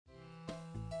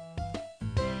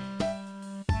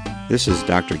This is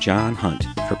Dr. John Hunt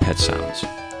for Pet Sounds.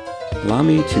 Allow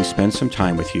me to spend some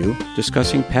time with you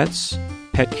discussing pets,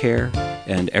 pet care,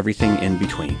 and everything in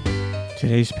between.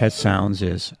 Today's Pet Sounds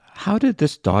is, how did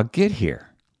this dog get here?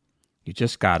 You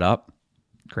just got up,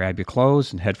 grab your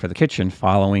clothes, and head for the kitchen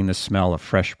following the smell of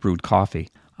fresh brewed coffee.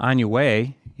 On your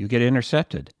way, you get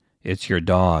intercepted. It's your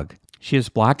dog. She is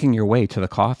blocking your way to the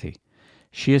coffee.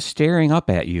 She is staring up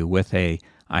at you with a,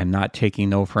 I'm not taking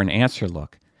no for an answer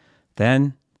look.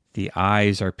 Then the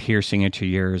eyes are piercing into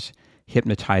yours,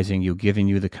 hypnotizing you, giving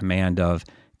you the command of,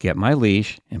 get my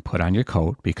leash and put on your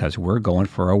coat because we're going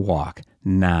for a walk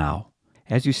now.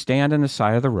 As you stand on the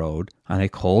side of the road on a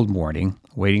cold morning,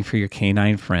 waiting for your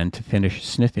canine friend to finish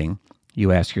sniffing,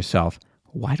 you ask yourself,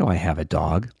 why do I have a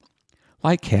dog?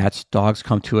 Like cats, dogs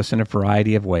come to us in a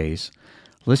variety of ways.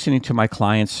 Listening to my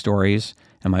clients' stories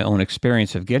and my own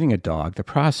experience of getting a dog, the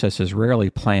process is rarely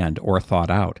planned or thought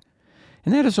out.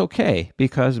 And that is okay,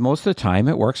 because most of the time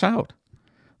it works out.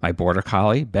 My border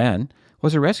collie, Ben,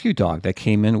 was a rescue dog that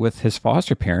came in with his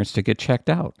foster parents to get checked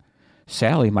out.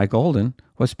 Sally, my golden,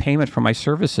 was payment for my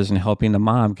services in helping the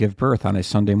mom give birth on a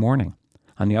Sunday morning.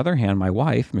 On the other hand, my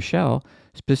wife, Michelle,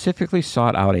 specifically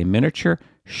sought out a miniature,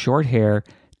 short-hair,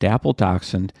 dappled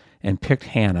dachshund and picked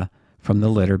Hannah from the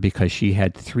litter because she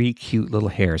had 3 cute little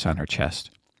hairs on her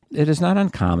chest. It is not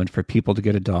uncommon for people to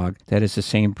get a dog that is the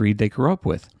same breed they grew up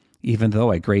with, even though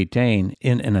a Great Dane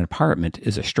in an apartment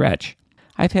is a stretch.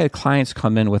 I've had clients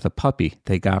come in with a puppy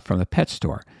they got from the pet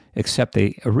store, except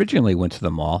they originally went to the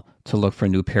mall to look for a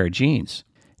new pair of jeans.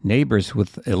 Neighbors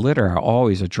with a litter are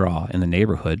always a draw in the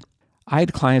neighborhood. I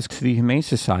had clients to the Humane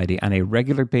Society on a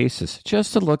regular basis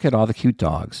just to look at all the cute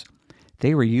dogs.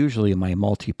 They were usually my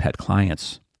multi-pet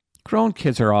clients. Grown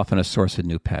kids are often a source of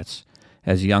new pets.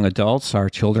 As young adults, our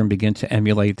children begin to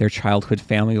emulate their childhood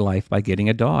family life by getting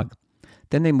a dog.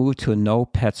 Then they move to a no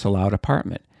pets allowed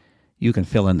apartment. You can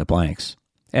fill in the blanks.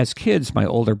 As kids, my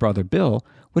older brother Bill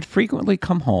would frequently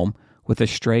come home with a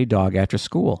stray dog after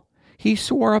school. He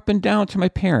swore up and down to my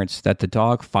parents that the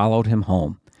dog followed him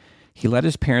home. He led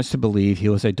his parents to believe he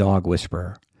was a dog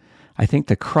whisperer. I think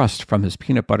the crust from his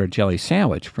peanut butter jelly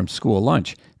sandwich from school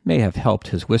lunch may have helped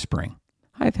his whispering.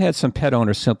 I've had some pet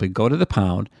owners simply go to the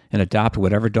pound and adopt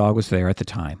whatever dog was there at the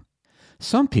time.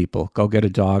 Some people go get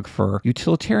a dog for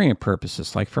utilitarian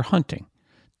purposes, like for hunting,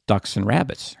 ducks and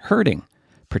rabbits, herding,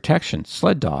 protection,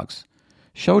 sled dogs,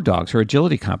 show dogs, or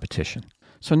agility competition.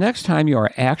 So next time you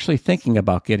are actually thinking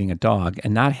about getting a dog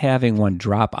and not having one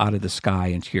drop out of the sky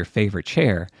into your favorite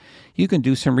chair, you can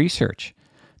do some research.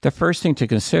 The first thing to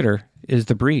consider is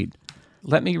the breed.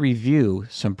 Let me review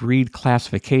some breed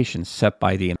classifications set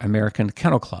by the American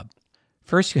Kennel Club.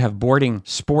 First, you have boarding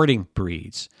sporting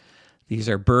breeds. These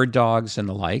are bird dogs and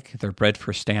the like. They're bred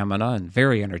for stamina and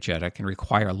very energetic and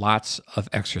require lots of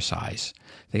exercise.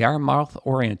 They are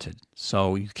mouth-oriented,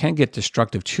 so you can get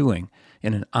destructive chewing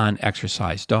in an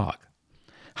unexercised dog.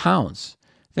 Hounds,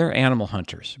 they're animal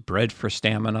hunters, bred for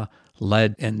stamina,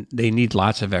 led, and they need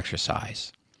lots of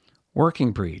exercise.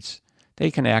 Working breeds, they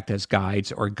can act as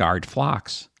guides or guard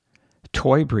flocks.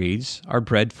 Toy breeds are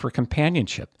bred for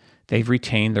companionship. They've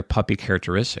retained their puppy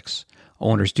characteristics.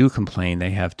 Owners do complain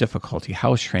they have difficulty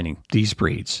house training these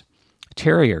breeds.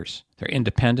 Terriers, they're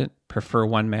independent, prefer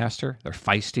one master, they're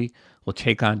feisty, will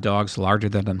take on dogs larger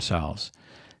than themselves.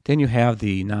 Then you have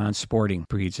the non-sporting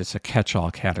breeds. It's a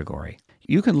catch-all category.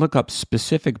 You can look up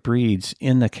specific breeds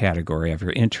in the category of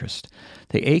your interest.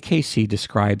 The AKC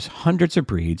describes hundreds of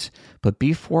breeds, but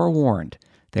be forewarned,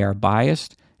 they are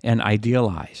biased and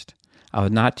idealized. I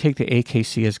would not take the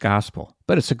AKC as gospel,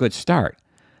 but it's a good start.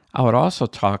 I would also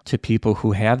talk to people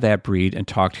who have that breed and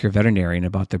talk to your veterinarian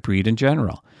about the breed in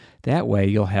general. That way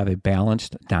you'll have a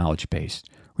balanced knowledge base.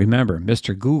 Remember,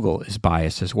 Mr. Google is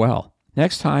biased as well.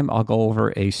 Next time, I'll go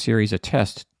over a series of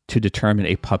tests to determine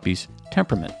a puppy's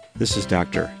temperament. This is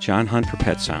Dr. John Hunt for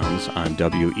Pet Sounds on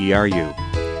WERU.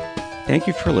 Thank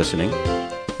you for listening.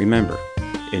 Remember,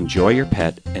 enjoy your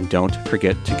pet and don't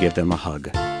forget to give them a hug.